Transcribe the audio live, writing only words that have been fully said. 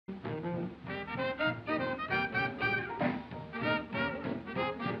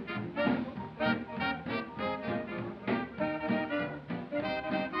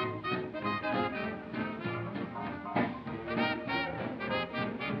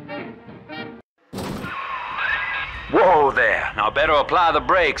Whoa there. Now better apply the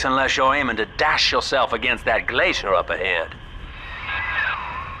brakes unless you're aiming to dash yourself against that glacier up ahead.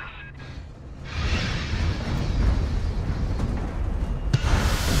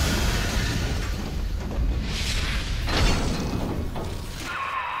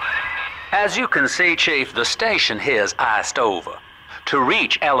 As you can see, Chief, the station here's iced over. To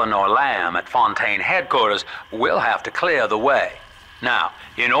reach Eleanor Lamb at Fontaine headquarters, we'll have to clear the way. Now,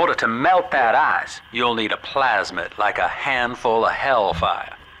 in order to melt that ice, you'll need a plasmid, like a handful of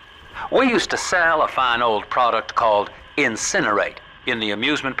hellfire. We used to sell a fine old product called Incinerate in the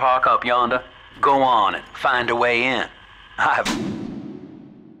amusement park up yonder. Go on and find a way in. I've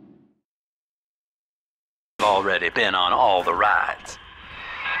already been on all the rides.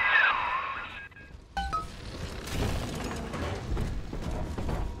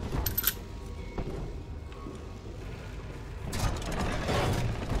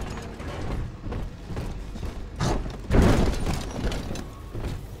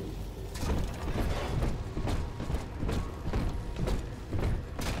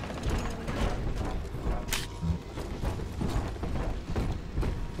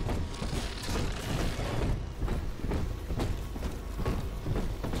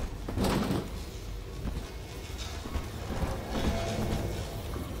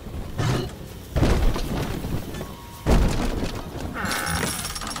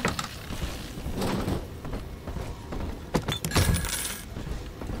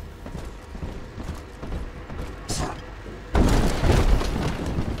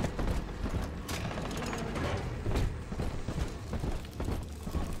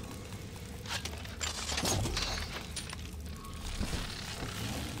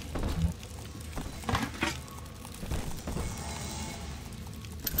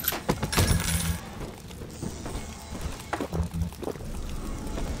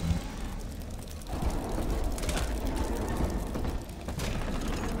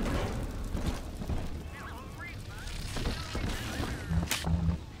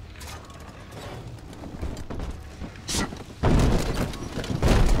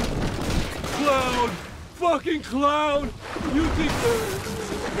 Fucking clown! You think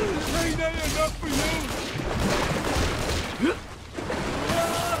this ain't enough for you?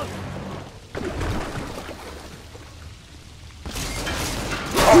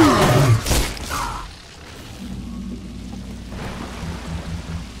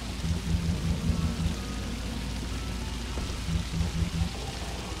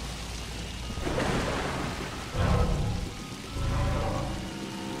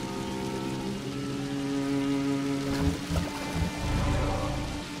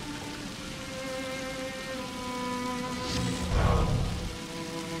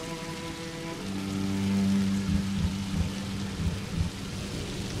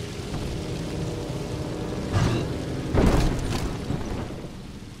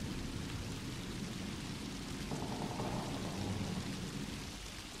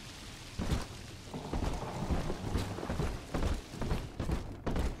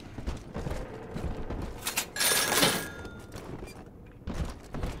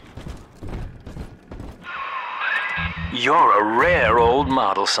 You're a rare old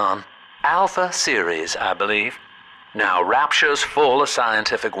model, son. Alpha series, I believe. Now, Rapture's full of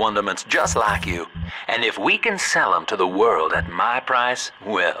scientific wonderments just like you. And if we can sell them to the world at my price,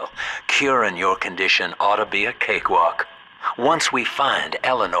 well, curing your condition ought to be a cakewalk. Once we find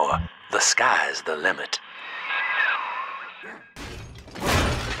Eleanor, the sky's the limit.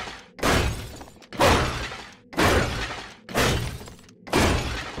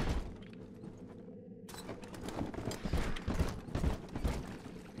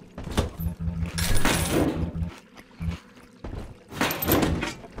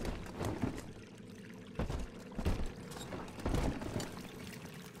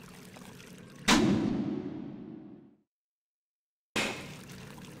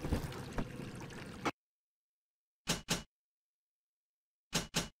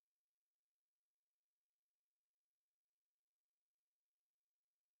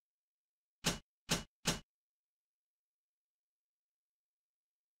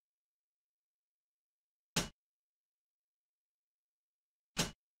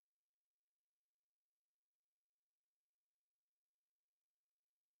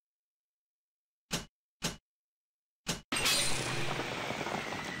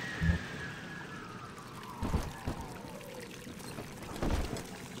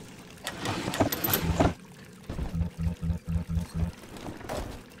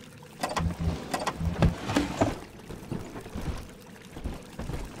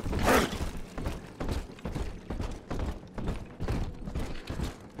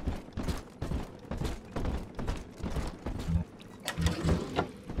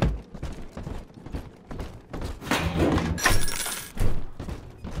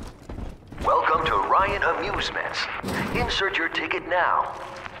 Amusements. Insert your ticket now.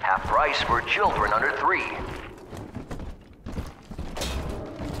 Half price for children under 3.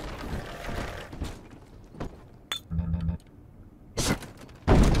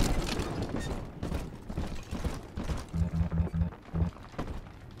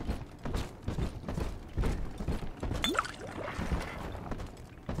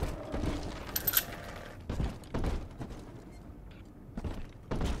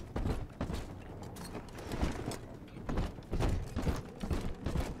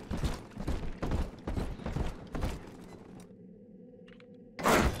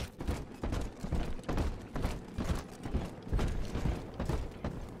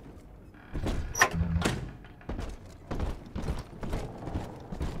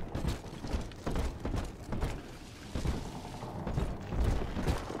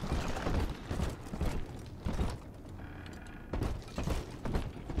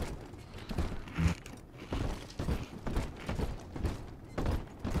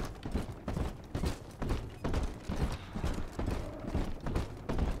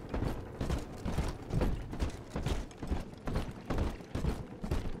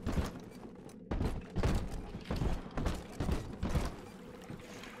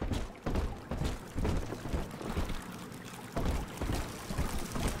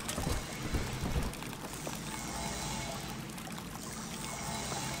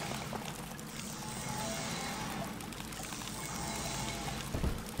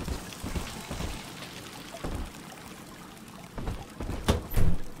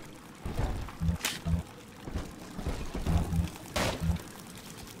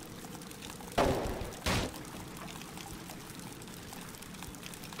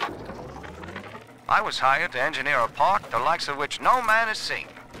 I was hired to engineer a park the likes of which no man has seen.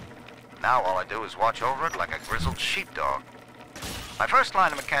 Now all I do is watch over it like a grizzled sheepdog. My first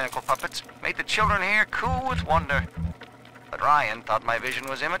line of mechanical puppets made the children here coo with wonder. But Ryan thought my vision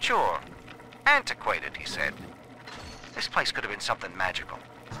was immature. Antiquated, he said. This place could have been something magical.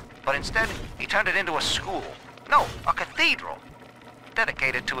 But instead, he turned it into a school. No, a cathedral.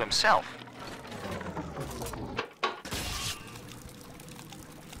 Dedicated to himself.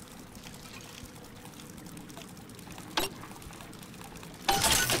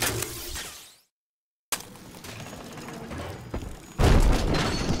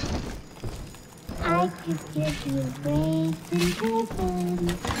 I could give you a break in heaven.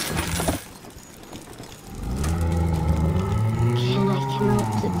 Can I come out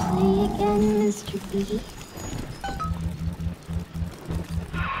to play again, Mr. B?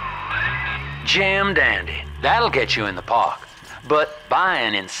 Jam dandy. That'll get you in the park. But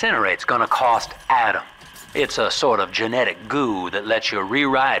buying Incinerate's gonna cost Adam. It's a sort of genetic goo that lets you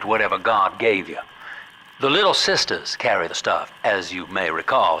rewrite whatever God gave you. The little sisters carry the stuff, as you may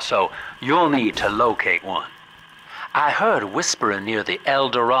recall, so you'll need to locate one. I heard whispering near the El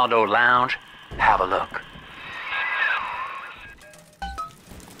Dorado Lounge. Have a look.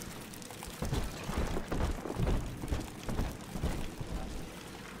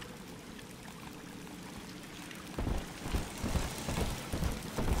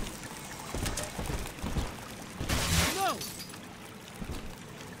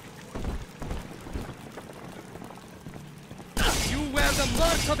 The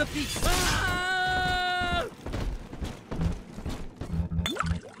mark of the beast! Ah!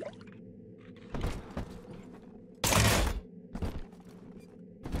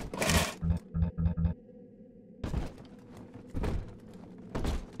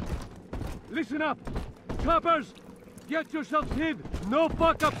 Listen up! Choppers! Get yourselves hid! No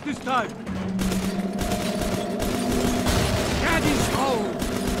fuck-ups this time! Daddy's home!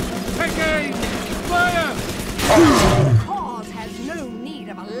 Take aim! Fire! No need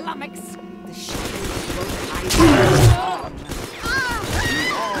of a lummox. The shadows won't hide.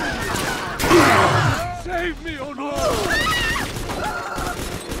 Save me, oh no!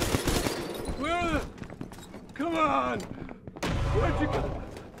 Where? Come on! Where'd you go?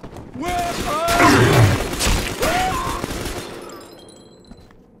 Where are you?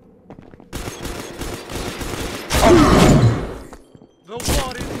 The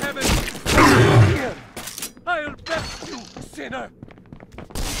war in heaven! I'll bet you, sinner!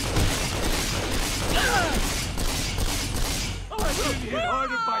 I've been hit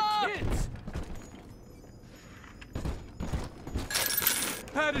harder by kids!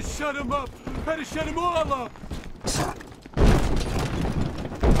 Had to shut him up! Had to shut him all up! Got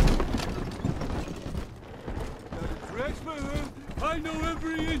a transfer, huh? I know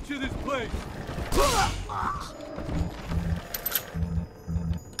every inch of this place!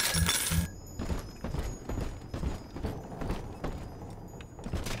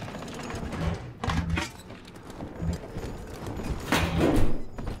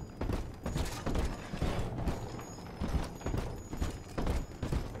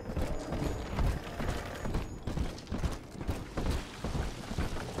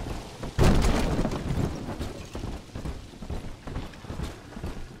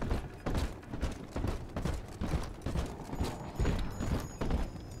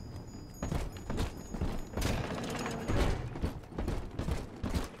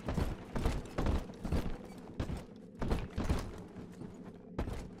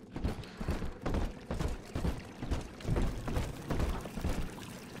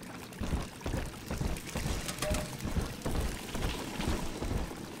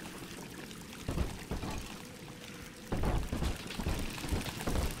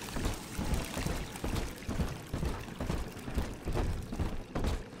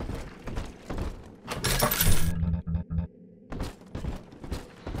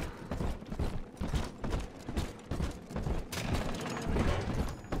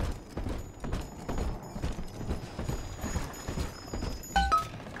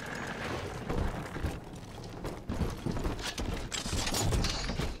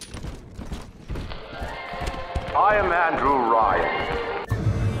 I am Andrew Ryan.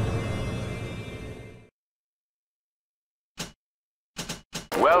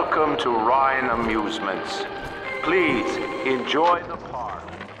 Welcome to Ryan Amusements. Please enjoy the park.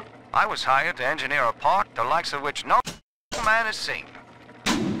 I was hired to engineer a park the likes of which no man has seen.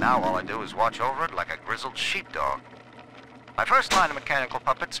 Now all I do is watch over it like a grizzled sheepdog. My first line of mechanical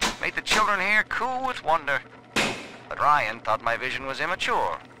puppets made the children here cool with wonder. But Ryan thought my vision was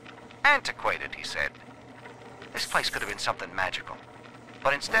immature. Antiquated, he said. This place could have been something magical.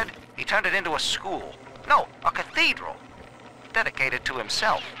 But instead, he turned it into a school. No, a cathedral. Dedicated to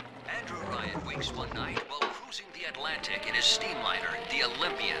himself. Andrew Ryan wakes one night while cruising the Atlantic in his steamliner, the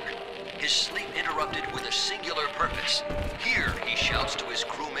Olympian. His sleep interrupted with a singular purpose. Here, he shouts to his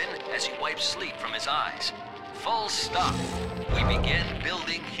crewmen as he wipes sleep from his eyes. Full stop. We begin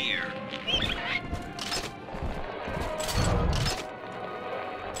building here.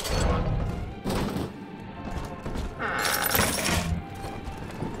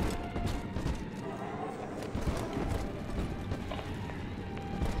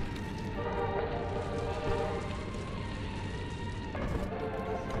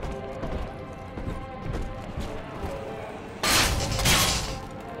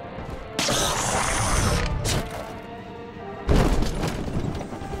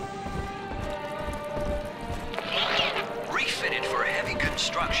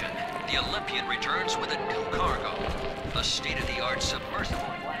 Construction, the Olympian returns with a new cargo, a state-of-the-art submersible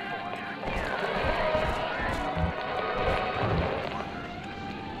platform.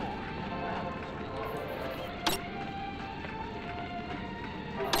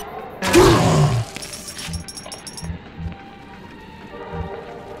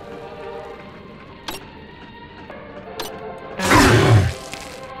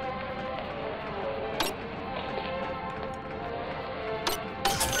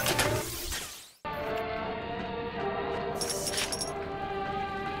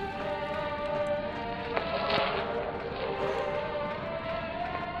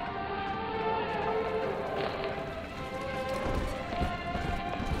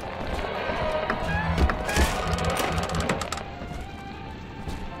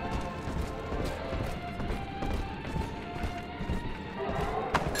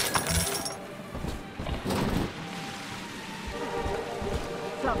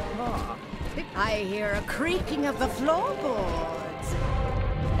 I hear a creaking of the floorboards.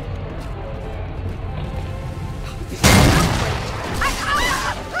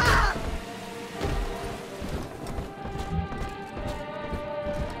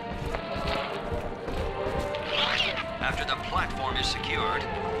 After the platform is secured,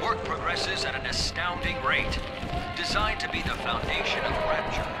 work progresses at an astounding rate. Designed to be the foundation of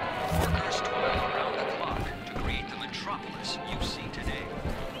rapture, workers toil around the clock to create the metropolis you see today.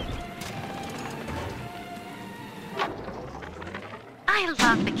 I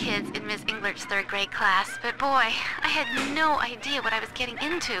love the kids in Miss Englert's third grade class, but boy, I had no idea what I was getting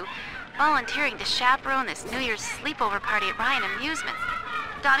into. Volunteering to chaperone this New Year's sleepover party at Ryan Amusements.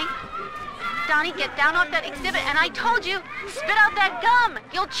 Donnie, get down off that exhibit, and I told you, spit out that gum!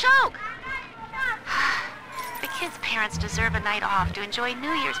 You'll choke! The kids' parents deserve a night off to enjoy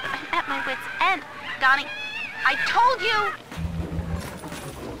New Year's, but I'm at my wit's end. Donnie, I told you!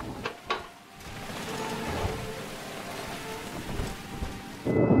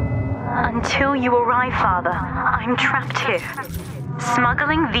 Until you arrive, Father, I'm trapped here.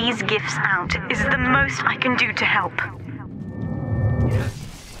 Smuggling these gifts out is the most I can do to help.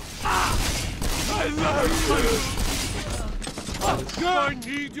 I love you! I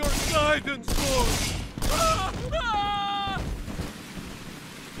need your guidance, Lord!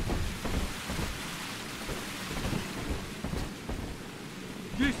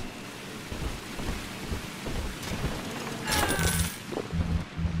 This...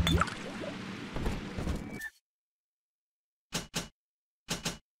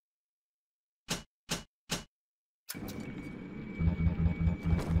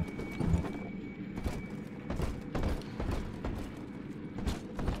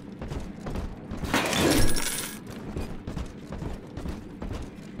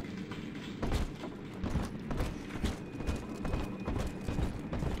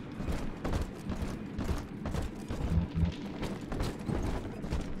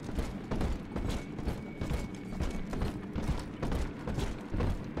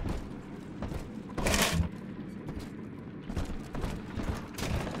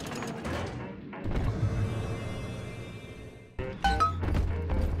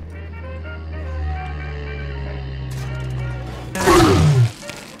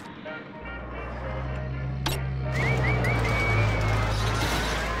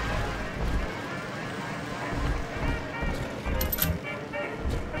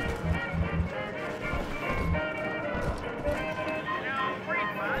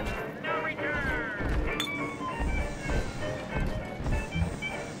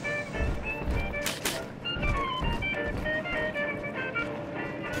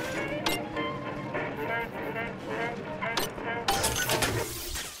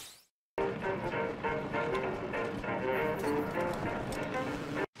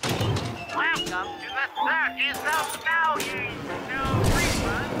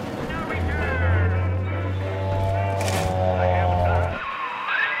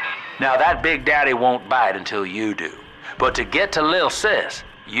 Now, that Big Daddy won't bite until you do. But to get to Lil Sis,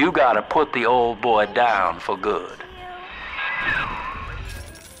 you gotta put the old boy down for good.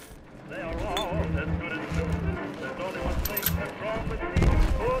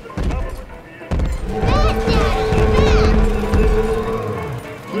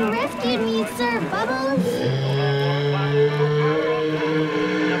 You rescued me, Sir Bubbles.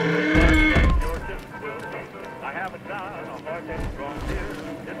 I haven't done a hard and strong deer.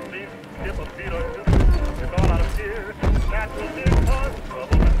 It seems to skip a beat or two. It's all out of fear. Natural deer cause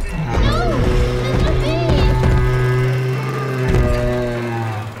trouble with me.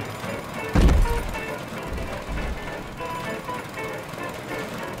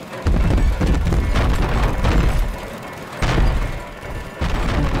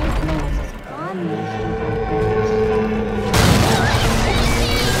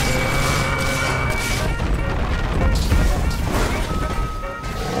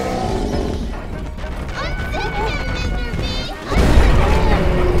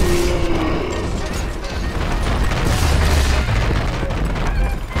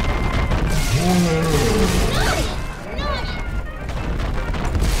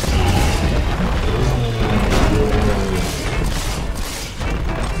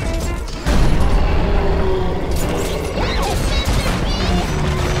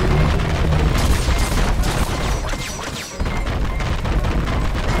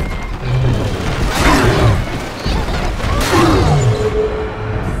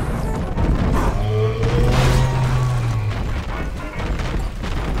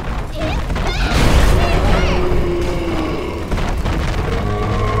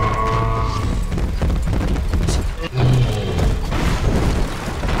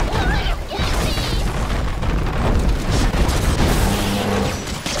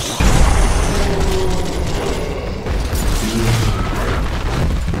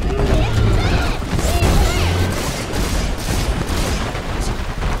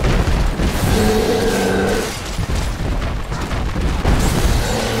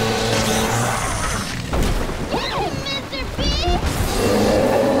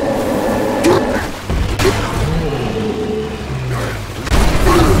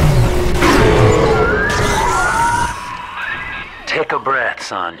 Take a breath,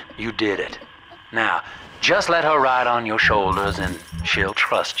 son. You did it. Now, just let her ride on your shoulders and she'll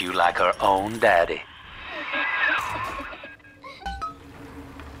trust you like her own daddy.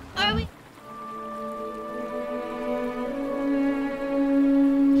 Are we?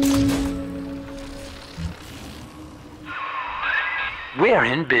 We're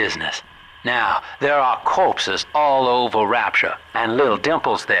in business. Now, there are corpses all over Rapture, and little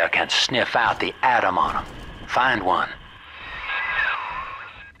Dimples there can sniff out the atom on them. Find one.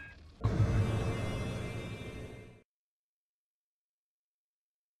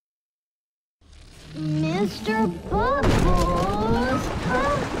 Mr. Bubbles,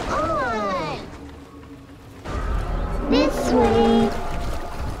 come on! This way!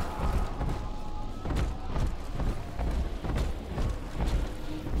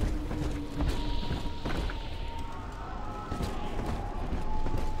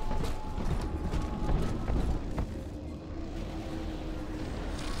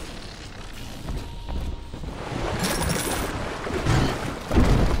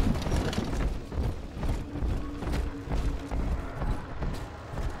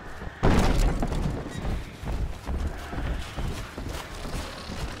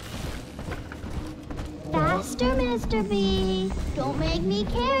 Faster, Mr. B. Don't make me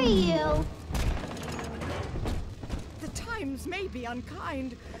carry you. The times may be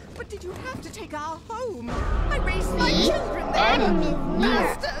unkind, but did you have to take our home? I raised my children there. Adam is near.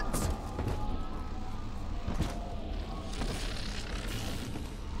 Bastards!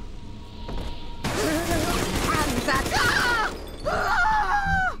 And that... Ah!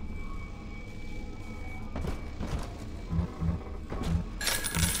 Ah!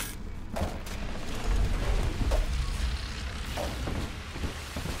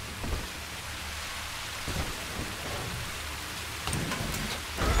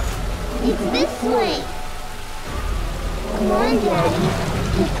 It's this way. Come on, Daddy.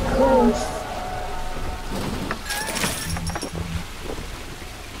 It's close.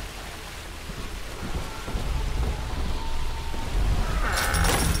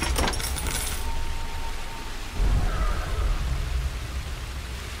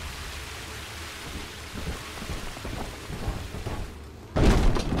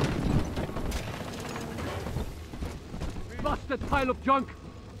 Busted pile of junk.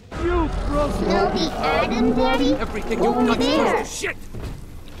 You gross. Smell the atom, Daddy? Everything Over you've done there. goes to shit.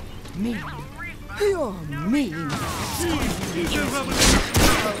 Mean. You're mean.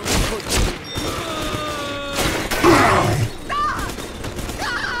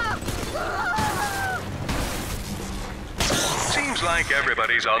 Seems like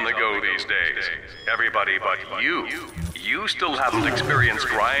everybody's on the go these days. Everybody but you. You still haven't experienced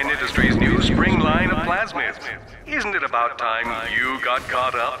Ryan Industries' new spring line of plasmids. Isn't it about time you got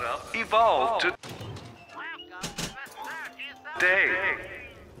caught up? Evolved to today.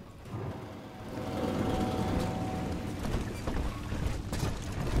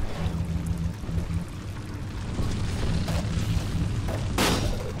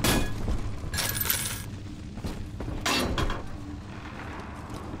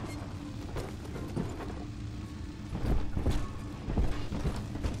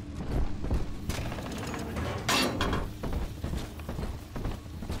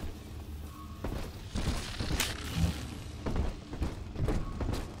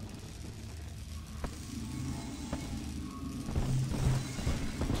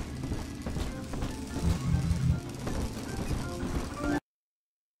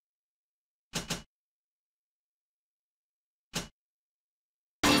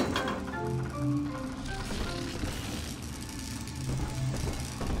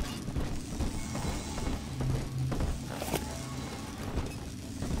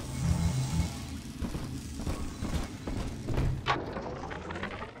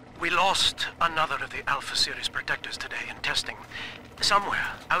 We lost another of the Alpha Series protectors today in testing. Somewhere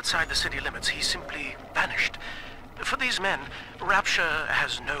outside the city limits, he simply vanished. For these men, Rapture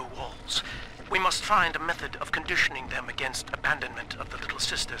has no walls. We must find a method of conditioning them against abandonment of the Little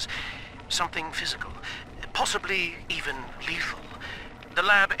Sisters. Something physical, possibly even lethal. The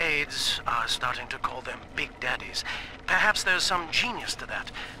lab aides are starting to call them Big Daddies. Perhaps there's some genius to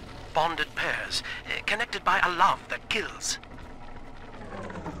that. Bonded pairs, connected by a love that kills.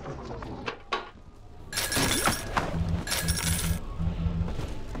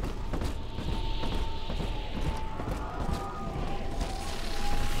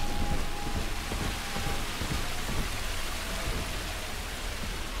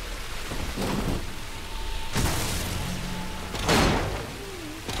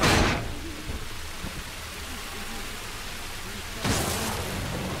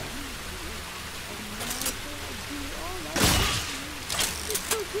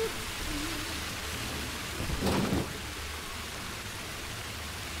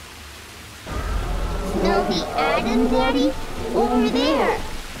 Smell the Adam, Daddy? Over there.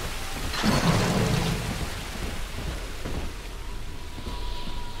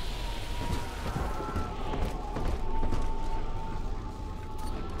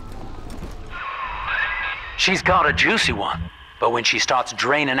 She's got a juicy one, but when she starts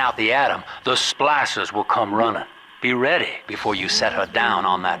draining out the atom, the splicers will come running. Be ready before you set her down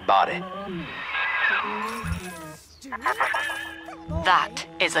on that body. That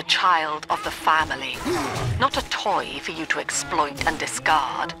is a child of the family, not a toy for you to exploit and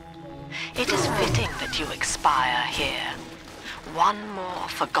discard. It is fitting that you expire here. One more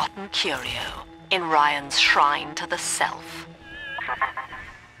forgotten curio in Ryan's shrine to the self.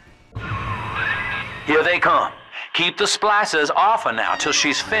 Here they come. Keep the splicers off her now till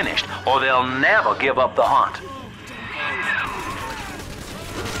she's finished, or they'll never give up the hunt.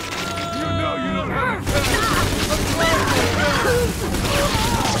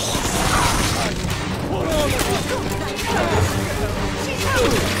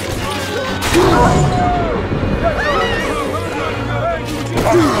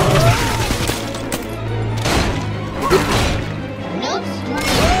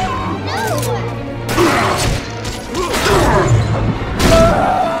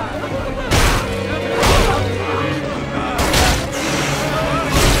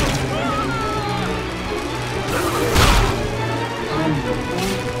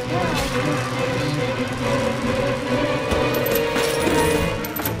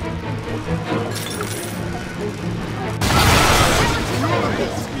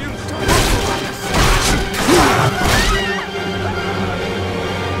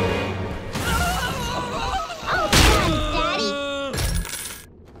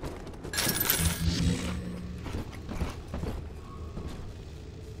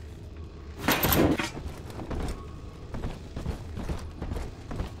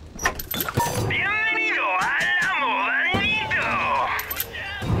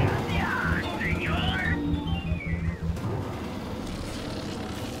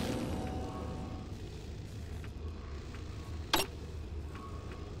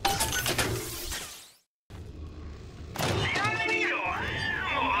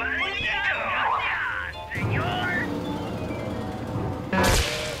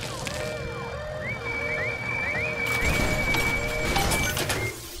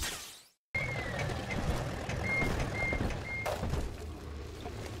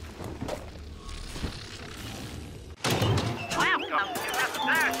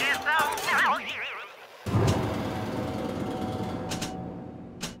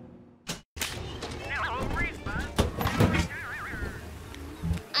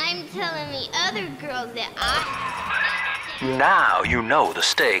 other girls that Now you know the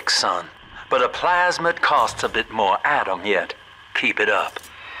stakes, son. But a plasmid costs a bit more atom yet. Keep it up.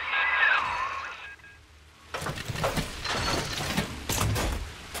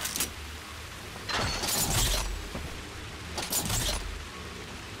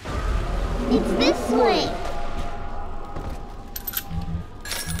 It's this way.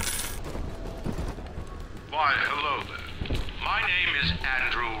 Why, hello there. My name is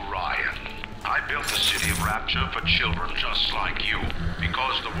Andrew Ryan. I built the city of Rapture for children just like you,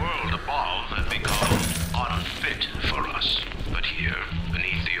 because the world above had become unfit for us. But here,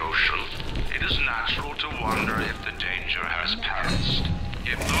 beneath the ocean, it is natural to wonder if the danger has passed.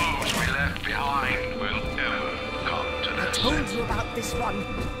 If those we left behind will ever come to their senses. Told you about this one.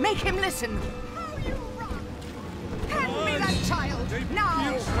 Make him listen. Hand me that child,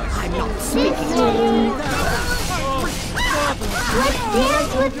 now! I'm not speaking to you. Let's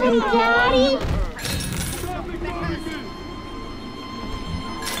dance with them, Daddy!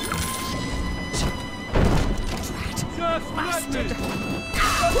 Bastard!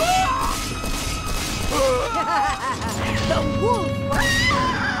 The wolf!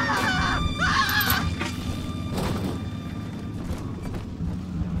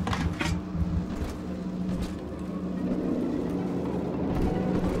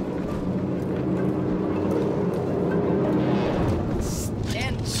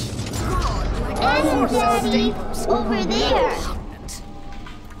 Daddy, over there.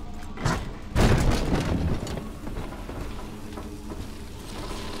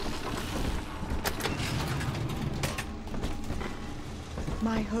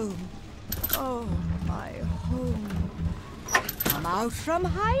 My home. Oh, my home. Come out from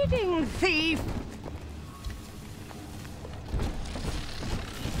hiding, thief!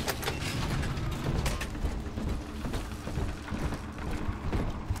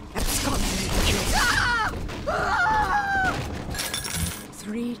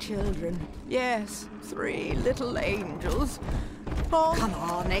 Three children. Yes, 3 little angels. Oh, come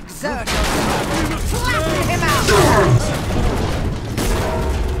on, exert yourself. Flatten him out!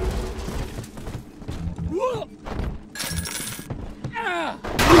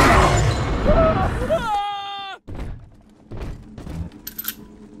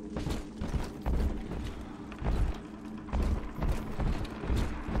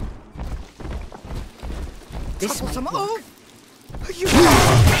 This way. Oh! You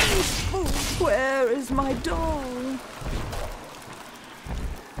where is my doll?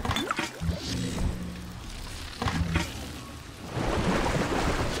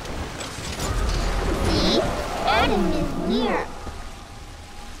 See? Adam is near.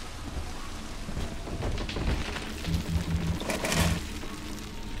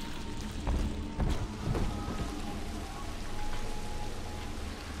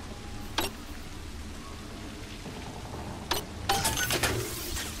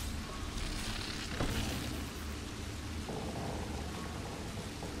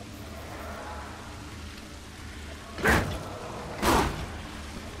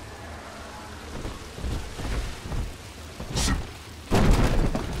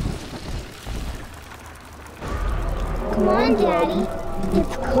 Come on, Daddy.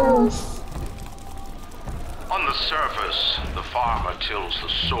 It's close. On the surface, the farmer tills the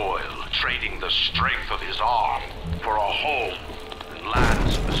soil, trading the strength of his arm for a home and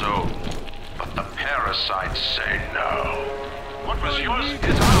lands of his own. But the parasites say no. What was yours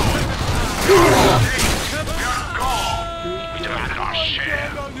is ours. We are gone. We demand our share.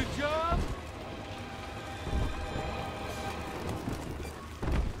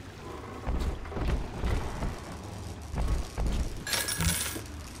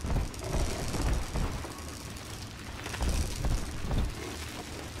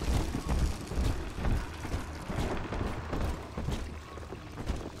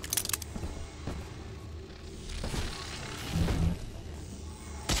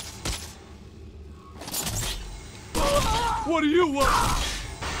 What do you want?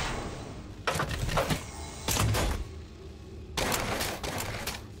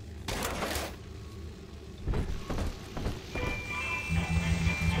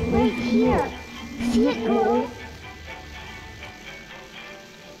 Right here. See it glow?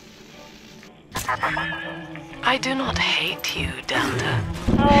 I do not hate you, Delta.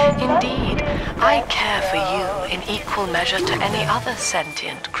 Indeed, I care for you in equal measure to any other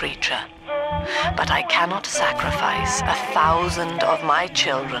sentient creature. But I cannot sacrifice 1,000 of my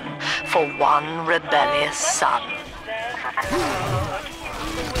children for one rebellious son.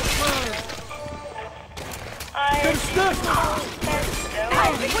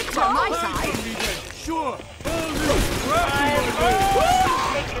 Hey, what's on my side? Sure.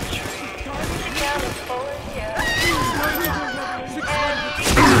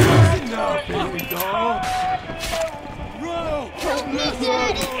 Now, baby doll. Help me,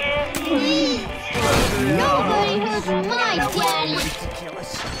 Daddy! Please! Nobody hurts my daddy!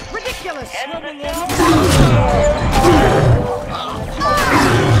 Ridiculous!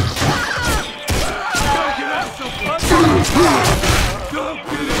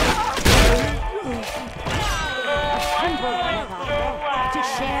 To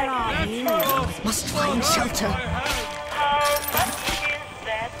share our needs, must find shelter.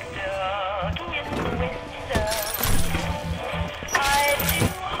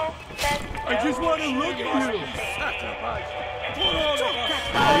 I just want to look at you.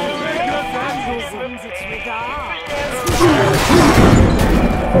 Sends its regards.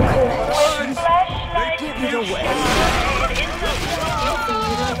 Give it away.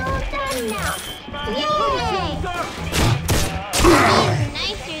 Yay! He's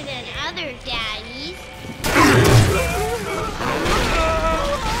nicer than other daddies.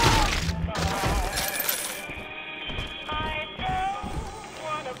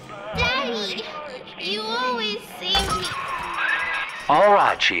 Daddy, you always save me. All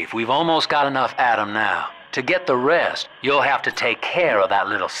right, Chief, we've almost got enough Adam now. To get the rest, you'll have to take care of that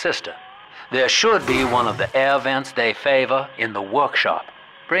little sister. There should be one of the air vents they favor in the workshop.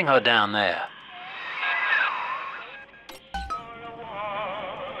 Bring her down there.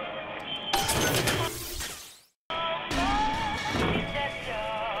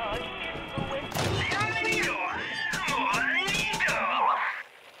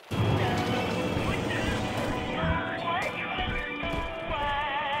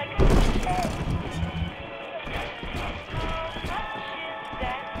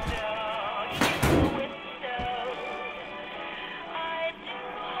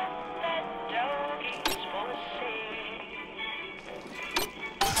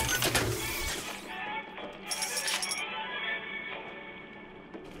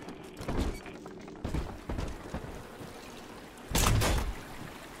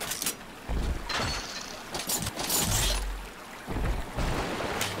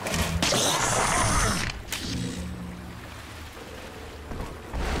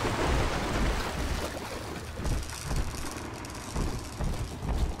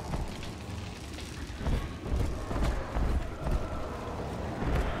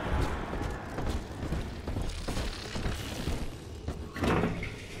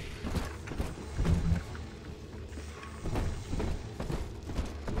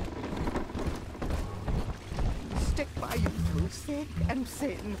 Thick and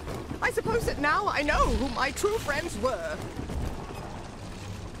thin. I suppose that now I know who my true friends were.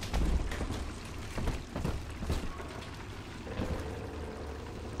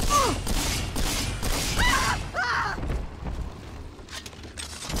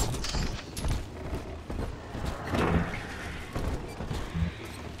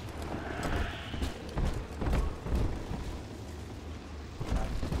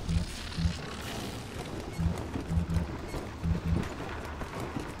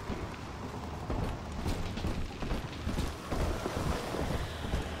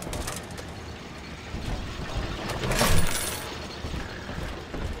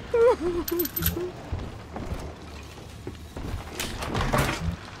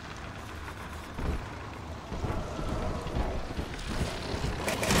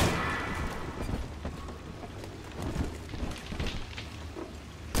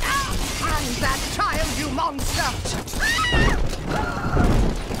 That child, you monster!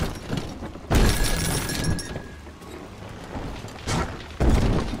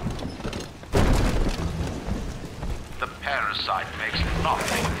 The parasite makes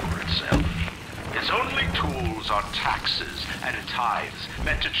nothing for itself. Its only tools are taxes and tithes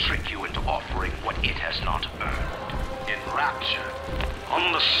meant to trick you into offering what it has not earned. In Rapture,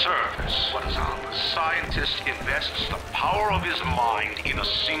 on the surface, the scientist invests the power of his mind in a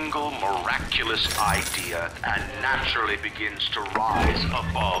single miraculous idea and naturally begins to rise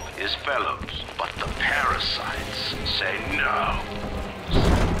above his fellows. But the parasites say no.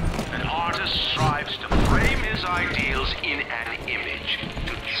 An artist strives to frame his ideals in an image,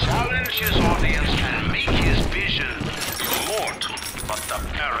 to challenge his audience and make his vision immortal. But the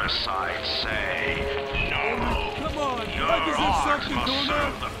parasites say no. Come on, Your art must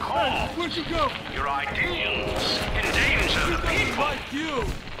serve the cause. Hey, where'd you go? Your ideals endanger the people. Like you.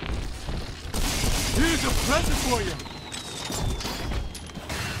 Here's a present for you.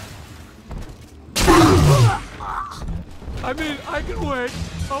 I mean, I can wait.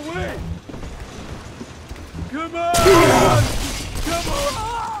 I'll wait. Come on! Come on!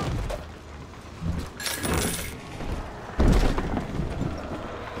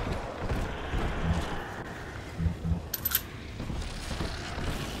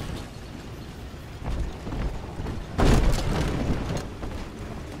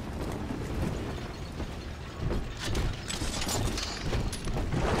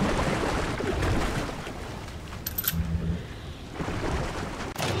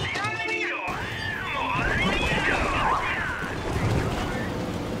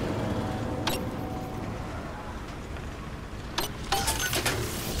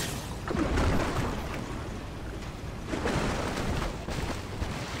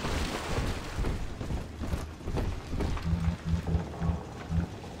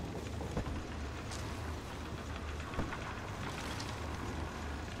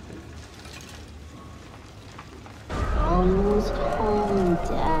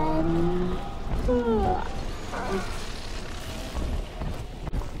 Daddy.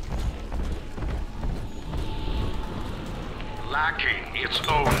 Lacking its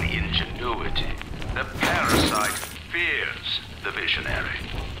own ingenuity, the parasite fears the visionary.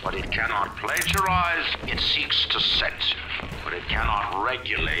 What it cannot plagiarize, it seeks to censor. What it cannot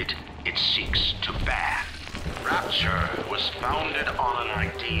regulate, it seeks to ban. Rapture was founded on an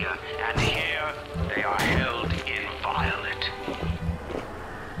idea, and here they are held inviolate.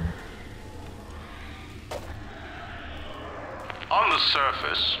 On the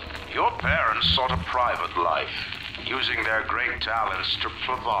surface, your parents sought a private life, using their great talents to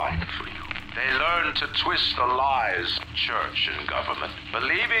provide for you. They learned to twist the lies of church and government,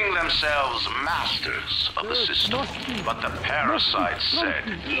 believing themselves masters of the system. But the parasite said,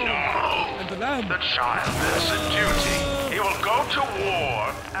 no, the child has a duty. He will go to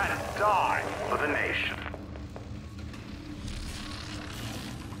war and die for the nation.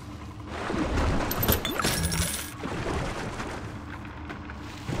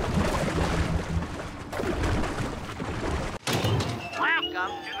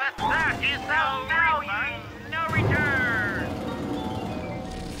 Welcome to the circus of value, no return.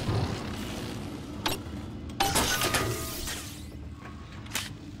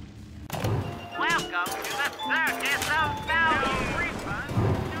 Welcome to the circus of value, refund,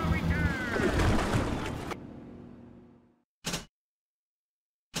 no return.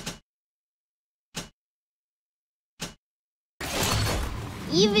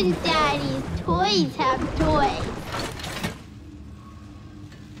 Even Daddy's toys have toys.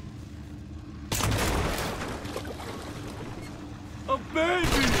 A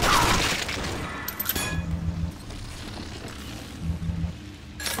baby!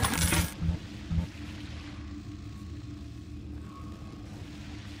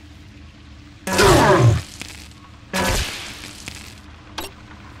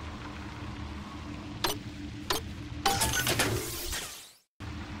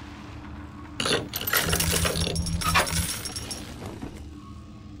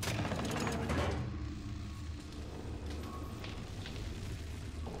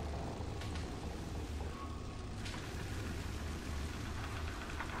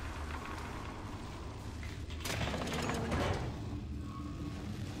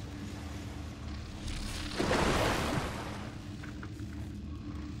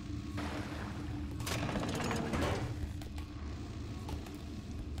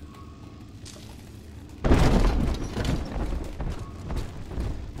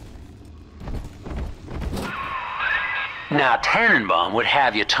 Now, Tannenbaum would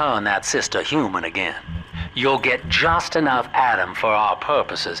have you turn that sister human again. You'll get just enough Adam for our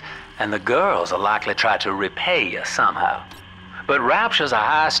purposes, and the girls will likely try to repay you somehow. But Rapture's a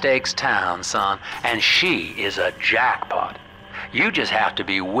high-stakes town, son, and she is a jackpot. You just have to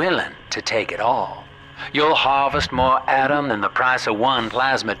be willing to take it all. You'll harvest more Adam than the price of one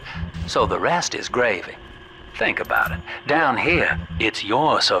plasmid, so the rest is gravy. Think about it. Down here, it's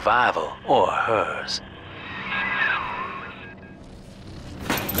your survival or hers.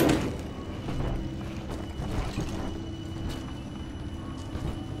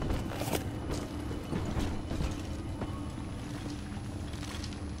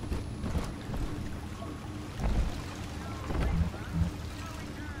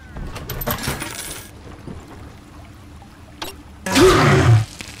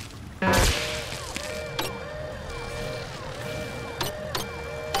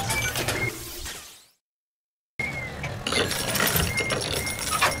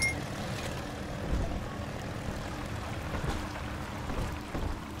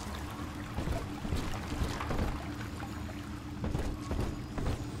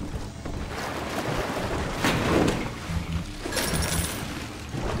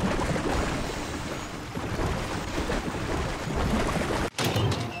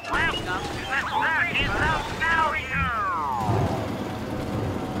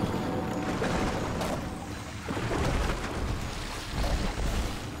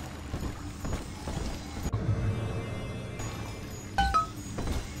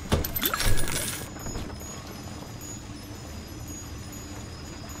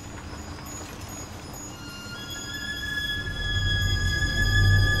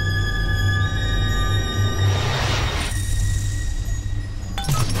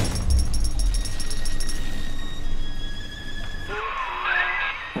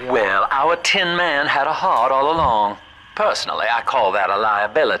 Well, our Tin Man had a heart all along. Personally, I call that a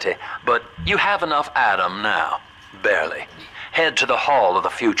liability, but you have enough Adam now. Barely. Head to the Hall of the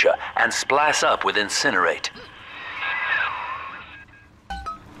Future and splice up with Incinerate.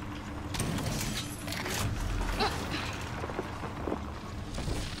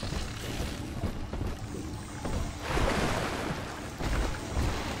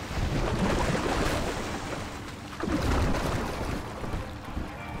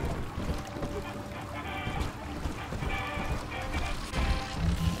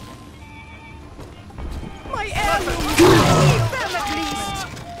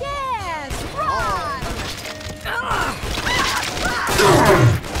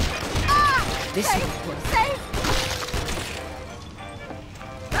 This is worth it.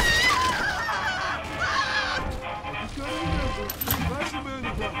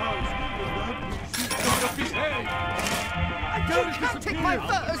 You can't take my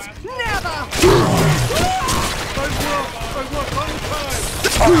furs! Never! I work all the time!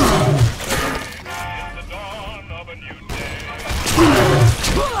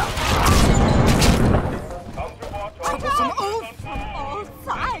 Trouble from all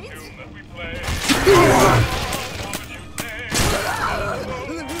sides!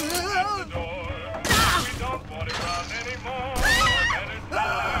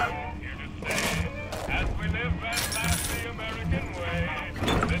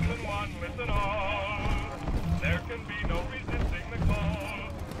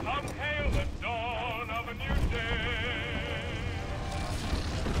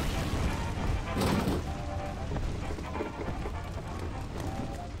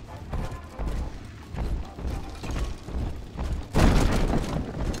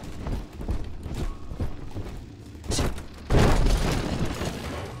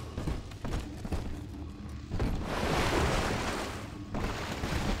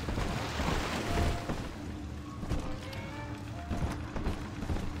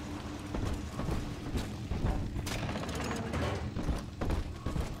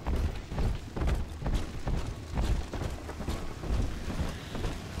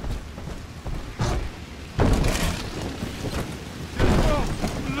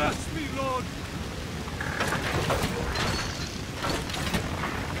 Bless me, Lord!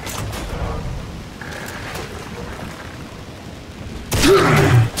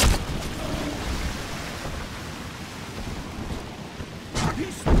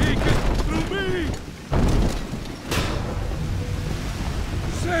 He's speaking through me!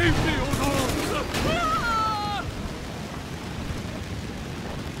 Save me, O Lord! Ah!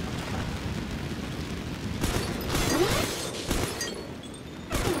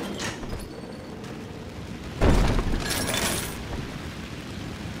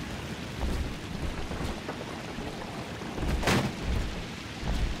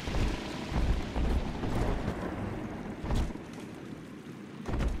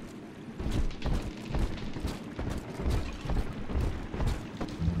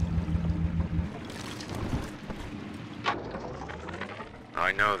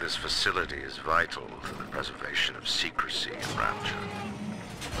 I know this facility is vital to the preservation of secrecy in Rapture,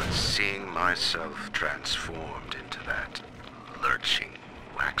 but seeing myself transformed into that lurching,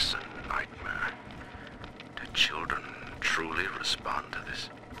 waxen nightmare, do children truly respond to this?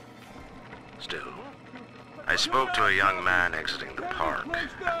 Still, I spoke to a young man exiting the park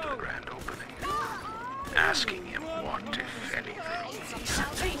after the grand opening, asking him what, if anything,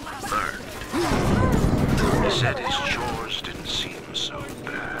 he learned. He said his chores didn't seem so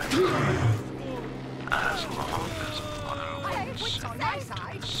bad, as long as mother was sent to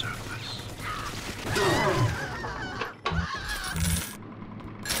the surface.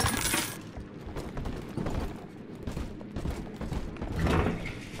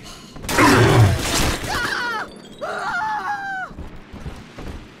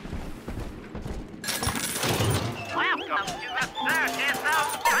 Welcome to the circus of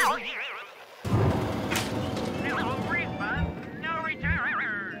Dolly. No refund, no return.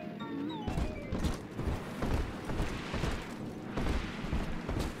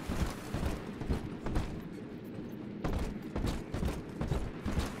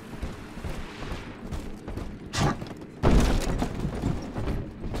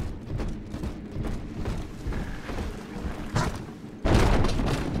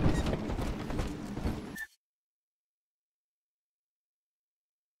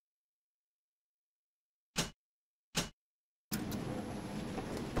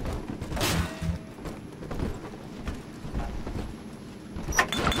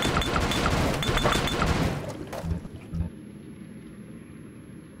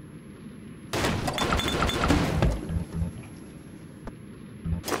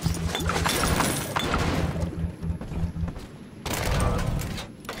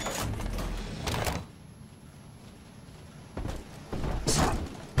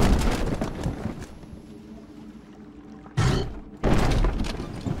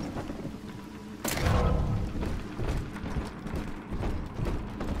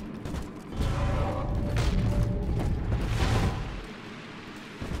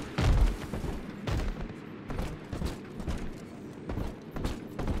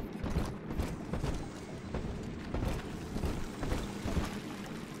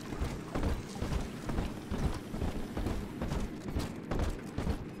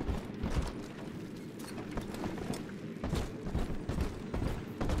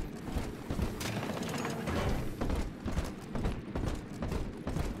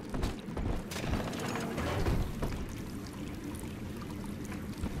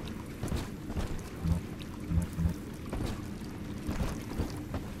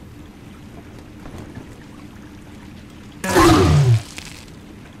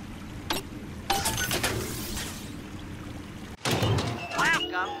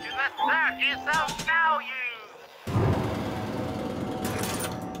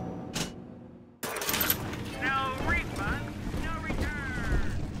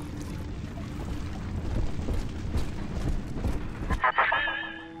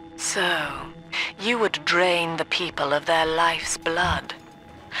 So, you would drain the people of their life's blood.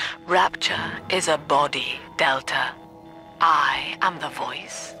 Rapture is a body, Delta. I am the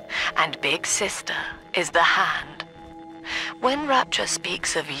voice, and Big Sister is the hand. When Rapture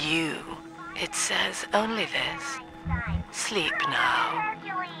speaks of you, it says only this. Sleep now.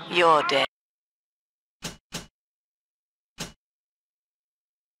 You're dead.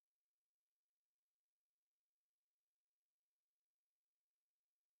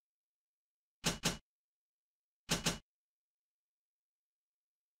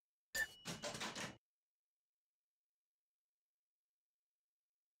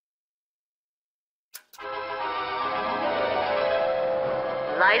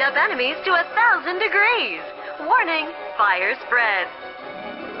 Light up enemies to 1,000 degrees. Warning, fire spread.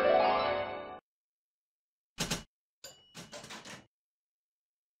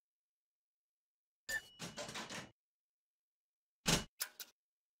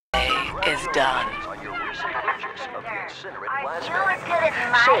 Is done.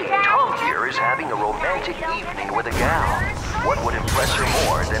 Say, Tom here is having a romantic evening with a gal. What would impress her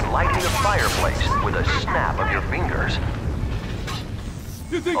more than lighting a fireplace with a snap of your fingers?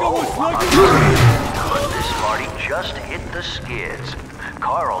 You think I was slugging? But this party just hit the skids.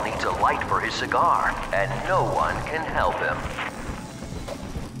 Carl needs a light for his cigar, and no one can help him.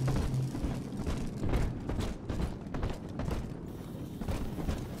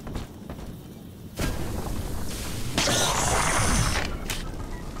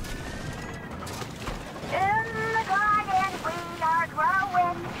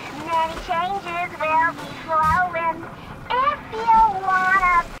 Changes will be flowing. If you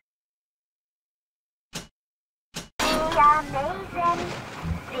wanna be amazing,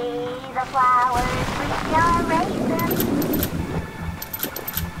 see the flowers we are raising.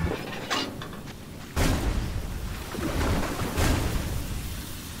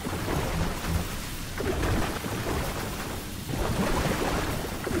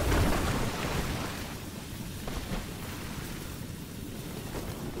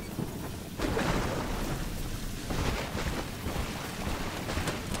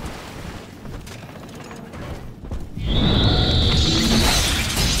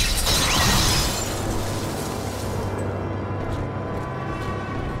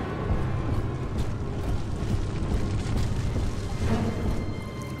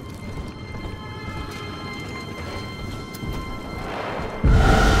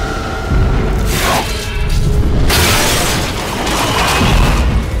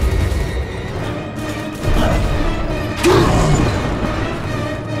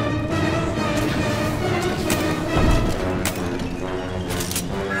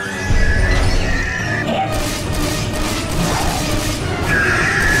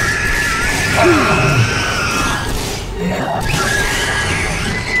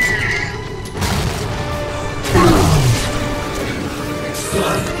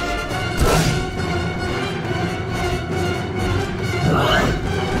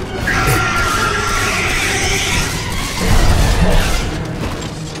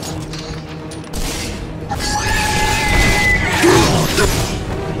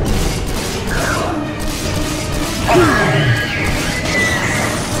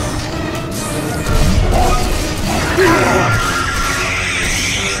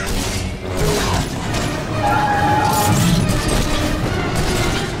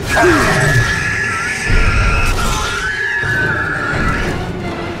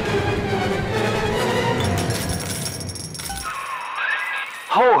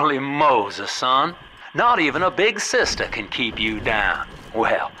 Holy Moses, son. Not even a big sister can keep you down.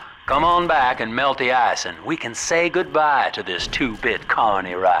 Well, come on back and melt the ice and we can say goodbye to this 2-bit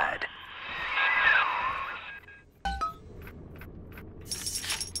carny ride.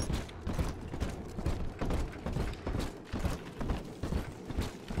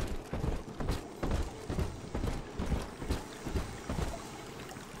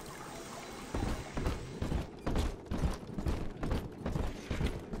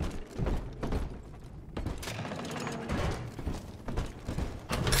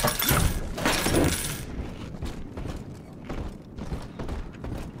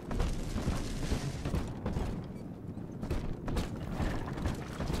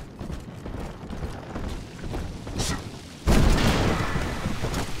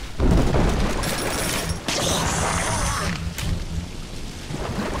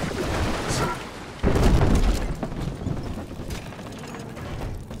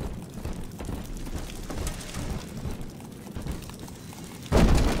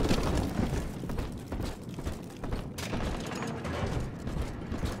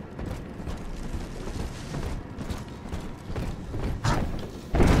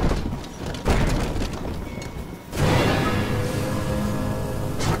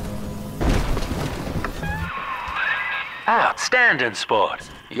 Outstanding, sport.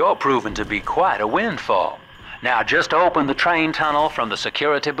 You're proving to be quite a windfall. Now just open the train tunnel from the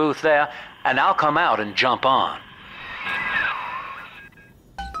security booth there, and I'll come out and jump on.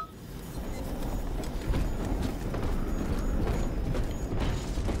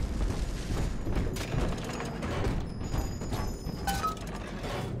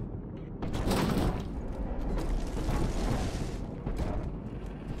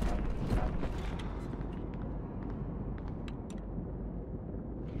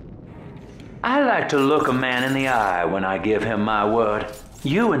 I like to look a man in the eye when I give him my word.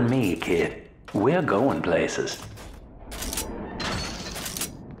 You and me, kid, we're going places.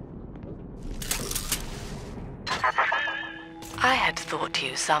 I had thought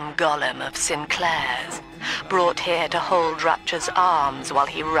you some golem of Sinclair's, brought here to hold Rapture's arms while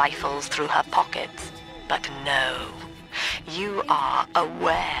he rifles through her pockets. But no, you are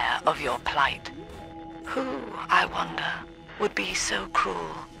aware of your plight. Who, I wonder, would be so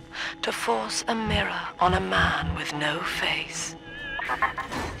cruel to force a mirror on a man with no face?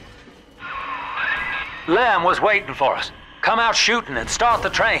 Lamb was waiting for us. Come out shooting and start the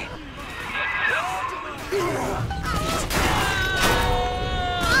train.